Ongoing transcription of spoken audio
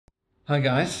Hi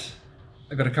guys,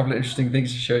 I've got a couple of interesting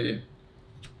things to show you.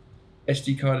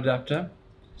 SD card adapter,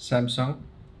 Samsung.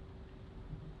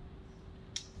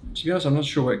 To be honest, I'm not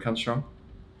sure where it comes from.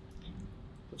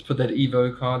 Let's put that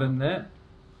Evo card in there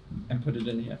and put it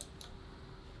in here.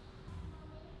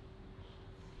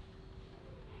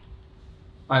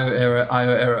 IO error,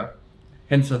 IO error.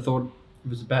 Hence I thought it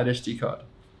was a bad SD card.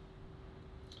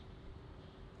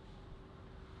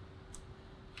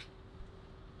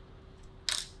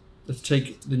 Let's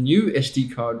take the new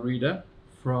SD card reader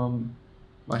from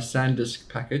my SanDisk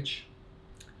package.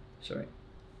 Sorry.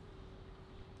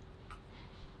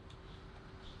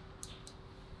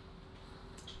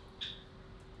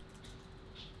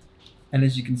 And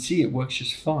as you can see, it works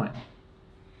just fine.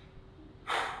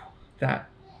 That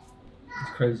is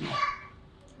crazy.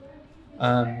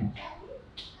 But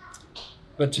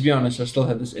to be honest, I still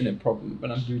have this init problem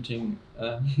when I'm booting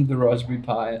the Raspberry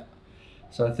Pi.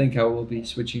 So I think I will be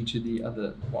switching to the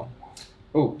other one.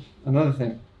 Oh, another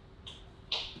thing.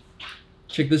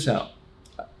 Check this out.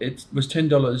 It was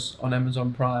 $10 on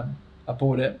Amazon Prime. I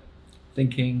bought it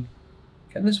thinking,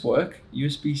 can this work?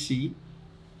 USB-C.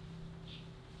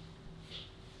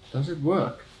 Does it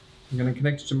work? I'm going to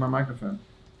connect it to my microphone.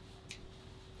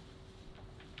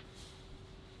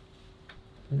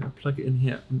 I'm going to plug it in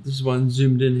here. This is why I'm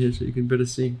zoomed in here so you can better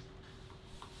see.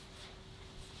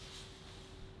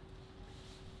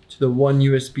 To the one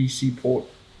USB-C port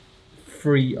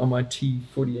free on my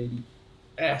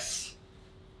T480s.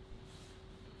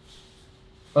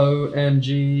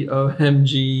 OMG,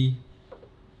 OMG. Is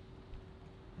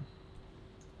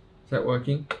that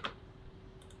working?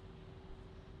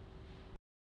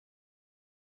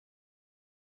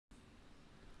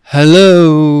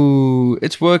 Hello,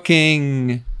 it's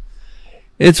working.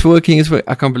 It's working.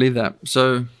 I can't believe that.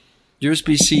 So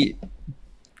USB-C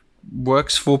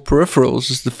works for peripherals.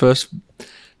 It's the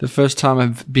first time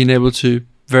I've been able to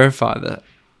verify that.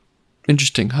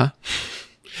 Interesting, huh?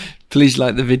 Please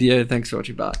like the video. Thanks for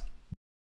watching. Bye.